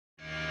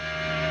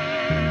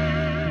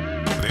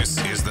This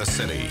is The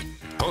City,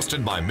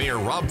 hosted by Mayor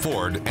Rob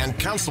Ford and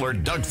Councillor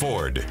Doug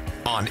Ford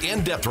on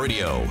In-Depth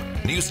Radio,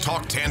 News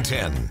Talk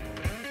 1010.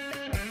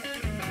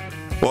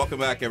 Welcome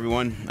back,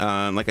 everyone.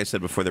 Like I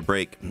said before the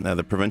break,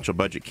 the provincial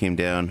budget came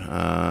down,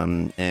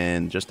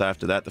 and just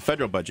after that, the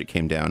federal budget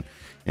came down.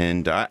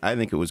 And I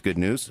think it was good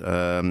news. But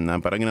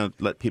I'm going to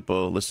let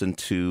people listen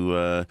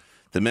to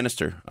the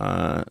minister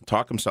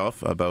talk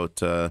himself about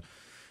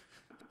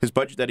his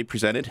budget that he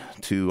presented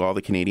to all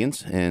the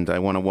Canadians. And I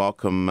want to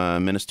welcome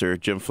Minister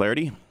Jim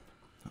Flaherty.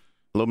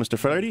 Hello, Mr.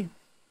 Flaherty.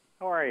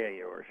 How are you,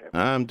 Your Worship?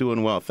 I'm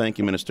doing well. Thank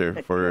you,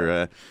 Minister,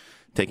 for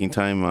taking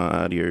time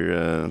out of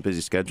your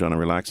busy schedule on a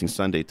relaxing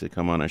Sunday to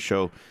come on our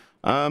show.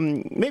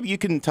 Maybe you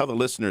can tell the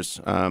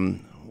listeners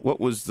what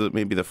was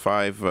maybe the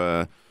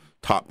five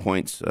top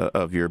points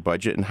of your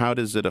budget, and how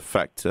does it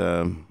affect,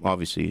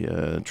 obviously,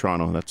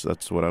 Toronto?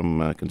 That's what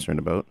I'm concerned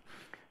about.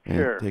 And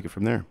sure. Take it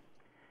from there.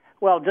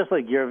 Well, just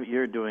like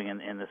you're doing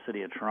in the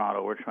city of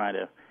Toronto, we're trying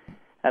to,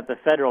 at the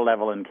federal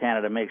level in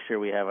Canada, make sure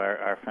we have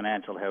our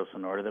financial house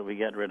in order, that we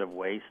get rid of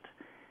waste,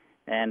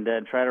 and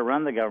try to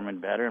run the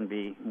government better and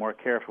be more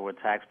careful with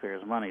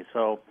taxpayers' money.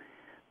 So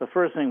the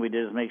first thing we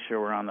did is make sure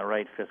we're on the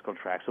right fiscal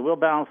track. So we'll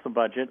balance the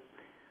budget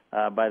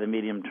by the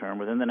medium term.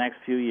 Within the next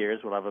few years,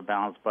 we'll have a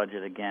balanced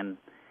budget again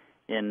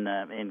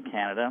in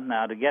Canada.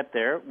 Now, to get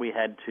there, we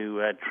had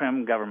to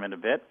trim government a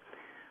bit.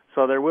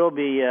 So there will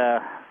be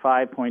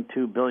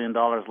 $5.2 billion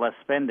less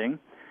spending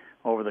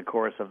over the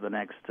course of the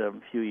next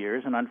few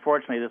years. And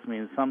unfortunately, this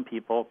means some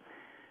people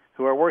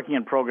who are working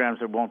in programs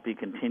that won't be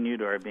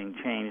continued or are being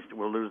changed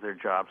will lose their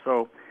jobs.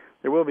 So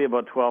there will be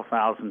about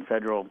 12,000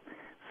 federal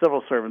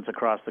civil servants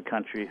across the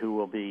country who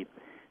will be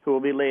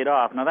laid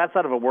off. Now, that's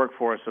out of a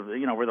workforce of,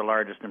 we're the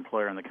largest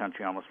employer in the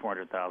country, almost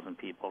 400,000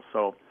 people.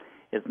 So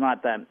it's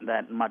not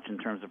that much in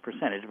terms of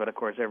percentage, but of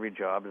course every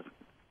job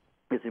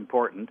is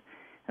important.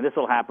 And this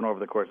will happen over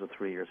the course of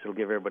 3 years. It'll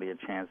give everybody a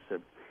chance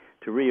to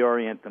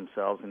reorient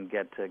themselves and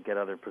get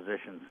other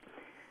positions.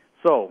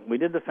 So we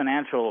did the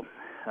financial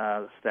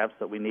steps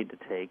that we need to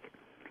take,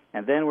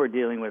 and then we're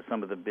dealing with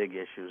some of the big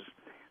issues.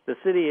 The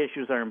city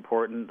issues are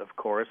important, of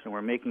course, and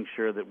we're making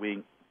sure that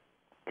we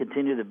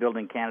continue the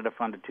Building Canada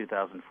Fund to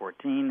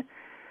 2014.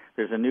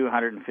 There's a new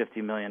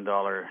 $150 million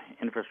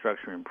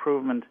infrastructure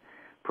improvement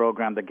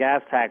program. The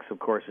gas tax, of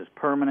course, is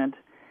permanent,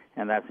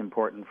 and that's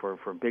important for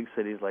big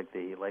cities like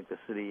the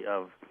city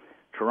of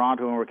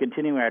Toronto. And we're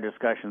continuing our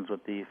discussions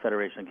with the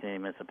Federation of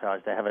Canadian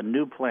Municipalities to have a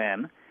new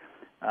plan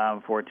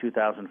for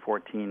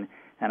 2014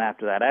 and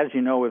after that. As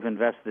you know, we've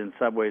invested in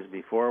subways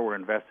before. We're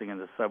investing in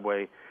the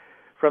subway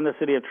from the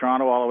city of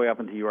Toronto all the way up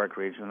into York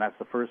Region, and that's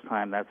the first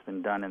time that's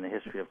been done in the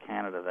history of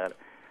Canada that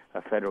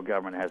a federal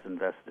government has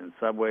invested in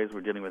subways.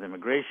 We're dealing with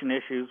immigration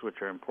issues,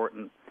 which are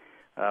important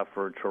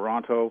for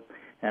Toronto,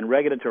 and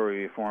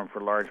regulatory reform for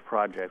large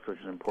projects, which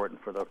is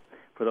important for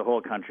the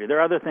whole country. There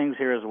are other things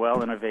here as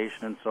well,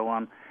 innovation and so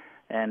on,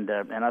 and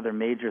other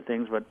major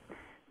things. But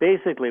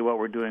basically, what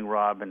we're doing,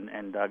 Rob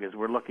and Doug, is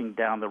we're looking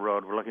down the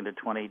road. We're looking to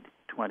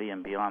 2020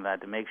 and beyond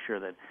that to make sure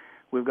that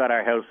we've got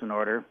our house in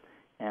order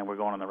and we're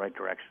going in the right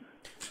direction.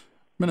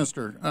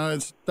 Minister,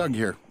 it's Doug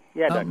here.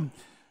 Yeah, Doug.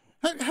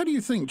 How do you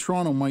think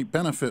Toronto might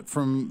benefit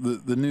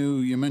from the new,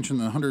 you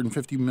mentioned the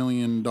 $150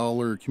 million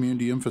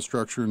Community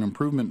Infrastructure and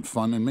Improvement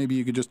Fund, and maybe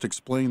you could just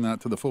explain that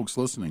to the folks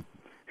listening?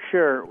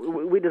 Sure.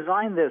 We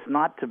designed this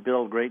not to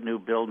build great new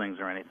buildings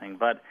or anything,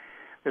 but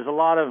there's a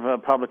lot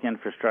of public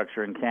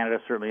infrastructure in Canada,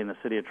 certainly in the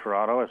city of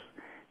Toronto, as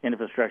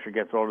infrastructure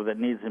gets older, that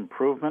needs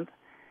improvement,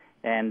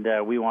 and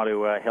we want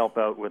to help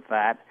out with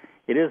that.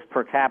 It is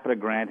per capita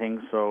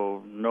granting,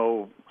 so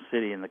no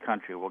city in the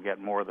country will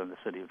get more than the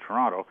city of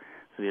Toronto.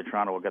 The city of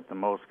Toronto will get the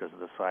most because of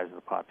the size of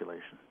the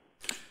population.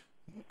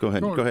 Go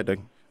ahead, Doug.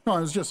 No, I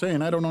was just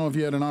saying, I don't know if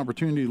you had an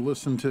opportunity to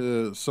listen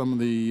to some of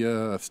the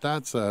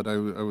stats that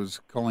I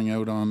was calling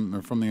out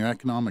on from the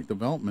economic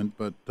development,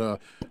 but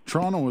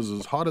Toronto is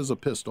as hot as a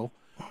pistol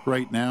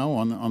right now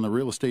on the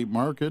real estate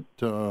market,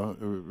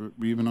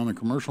 even on the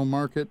commercial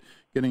market.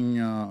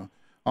 Getting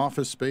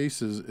office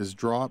space is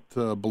dropped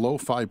below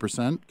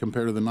 5%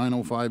 compared to the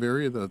 905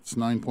 area. That's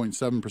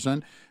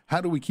 9.7%. How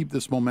do we keep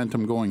this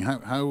momentum going?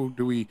 How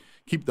do we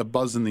keep the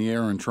buzz in the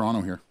air in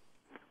Toronto here?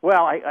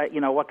 Well,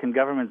 what can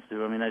governments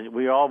do? I mean,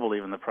 we all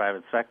believe in the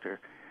private sector.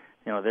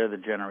 They're the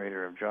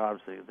generator of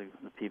jobs. The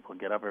people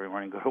get up every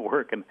morning and go to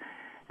work,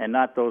 and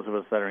not those of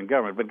us that are in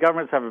government. But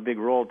governments have a big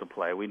role to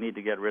play. We need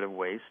to get rid of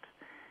waste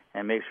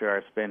and make sure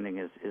our spending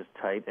is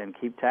tight and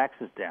keep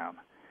taxes down.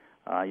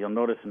 You'll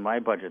notice in my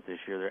budget this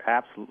year there are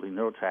absolutely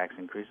no tax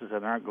increases,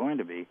 and there aren't going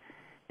to be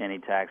any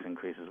tax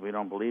increases. We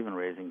don't believe in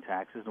raising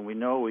taxes, and we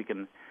know we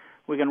can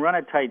run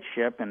a tight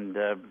ship, and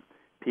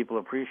people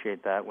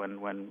appreciate that when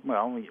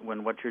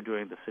what you're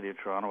doing at the City of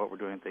Toronto, what we're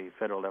doing at the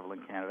federal level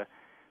in Canada,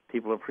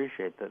 people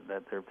appreciate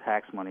that their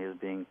tax money is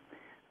being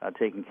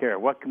taken care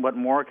of. What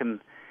more can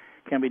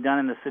be done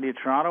in the City of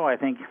Toronto? I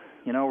think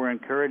we're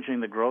encouraging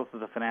the growth of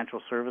the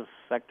financial service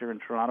sector in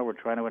Toronto. We're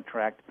trying to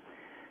attract,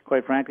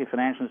 quite frankly,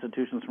 financial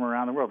institutions from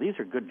around the world. These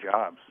are good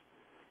jobs.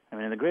 I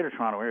mean, in the Greater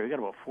Toronto area, we've got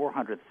about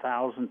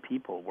 400,000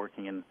 people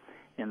working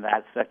in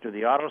that sector.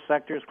 The auto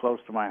sector is close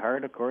to my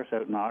heart, of course,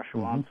 out in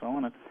Oshawa and so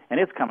on, and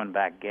it's coming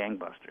back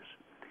gangbusters.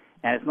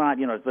 And it's not,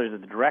 there's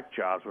the direct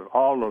jobs, but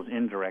all those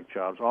indirect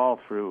jobs all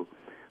through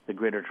the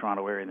Greater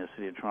Toronto Area and the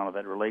City of Toronto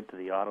that relate to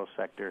the auto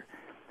sector.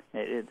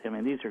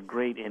 These are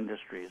great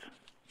industries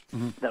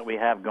that we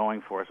have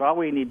going for us. All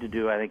we need to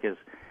do, I think, is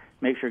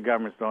make sure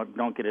governments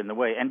don't get in the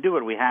way and do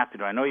what we have to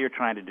do. I know you're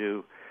trying to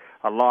do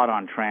a lot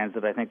on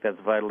transit. I think that's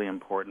vitally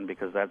important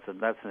because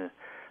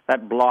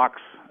that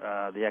blocks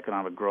the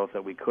economic growth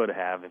that we could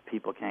have if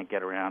people can't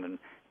get around and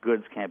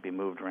goods can't be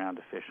moved around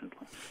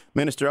efficiently.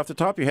 Minister, off the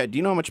top of your head, do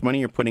you know how much money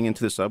you're putting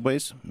into the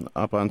subways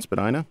up on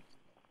Spadina?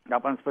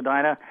 Up on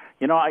Spadina?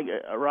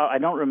 I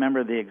don't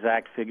remember the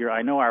exact figure.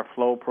 I know our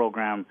flow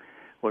program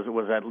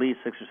was at least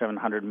 $600 or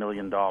 $700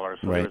 million. So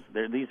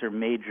right. These are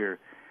major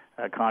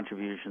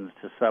contributions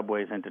to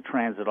subways and to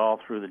transit all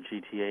through the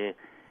GTA,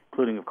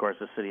 including, of course,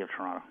 the City of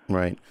Toronto.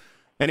 Right.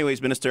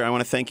 Anyways, Minister, I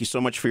want to thank you so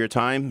much for your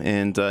time.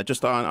 And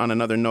just on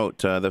another note,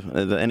 the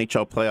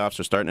NHL playoffs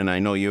are starting, and I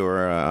know you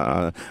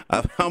are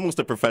almost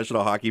a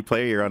professional hockey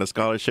player. You're on a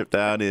scholarship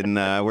down in,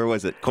 where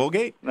was it,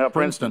 Colgate? No,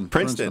 Princeton.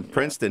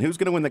 Princeton. Who's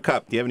going to win the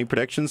Cup? Do you have any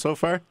predictions so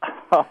far?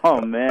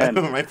 Oh, man.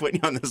 Am I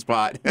putting you on the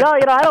spot? No, I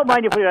don't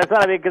mind you putting it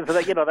on. Because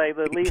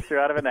the Leafs are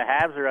out of it, and the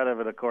Habs are out of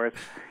it, of course.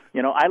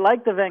 I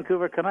like the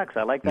Vancouver Canucks.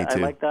 I like that. I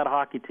like that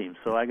hockey team.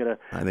 So I'm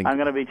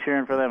gonna be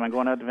cheering for them. I'm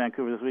going out to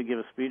Vancouver this week, give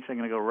a speech. I'm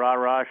gonna go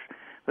rah-rah.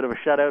 Bit of a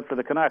shutout for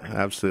the Canucks.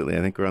 Absolutely.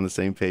 I think we're on the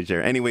same page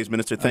there. Anyways,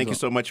 Minister, thank you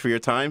so much for your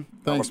time.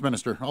 Thanks,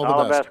 Minister.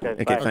 All the best. Guys.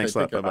 Okay, Bye. thanks a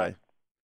lot. Bye-bye.